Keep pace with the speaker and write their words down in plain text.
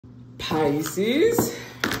Pisces.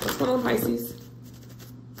 What's going on, Pisces?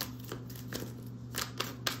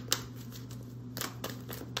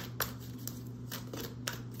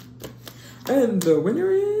 And the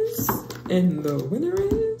winner is,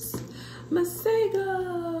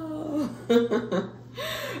 Masego.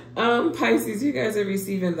 Pisces, you guys are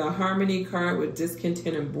receiving the Harmony card with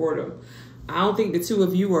discontent and boredom. I don't think the two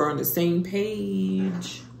of you are on the same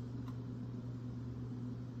page.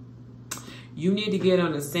 You need to get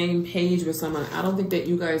on the same page with someone. I don't think that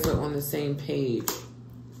you guys are on the same page.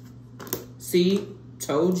 See?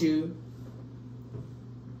 Told you.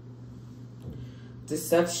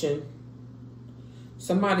 Deception.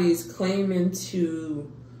 Somebody's claiming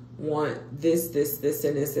to want this,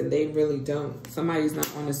 and this, and they really don't. Somebody's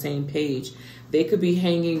not on the same page. They could be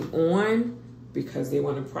hanging on because they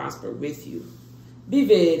want to prosper with you. Be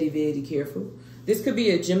very, very careful. This could be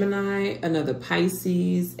a Gemini, another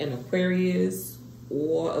Pisces, an Aquarius,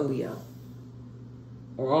 or a Leo.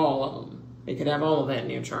 Or all of them. They could have all of that in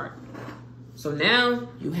their chart. So now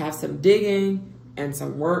you have some digging and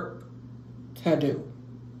some work to do.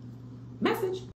 Message.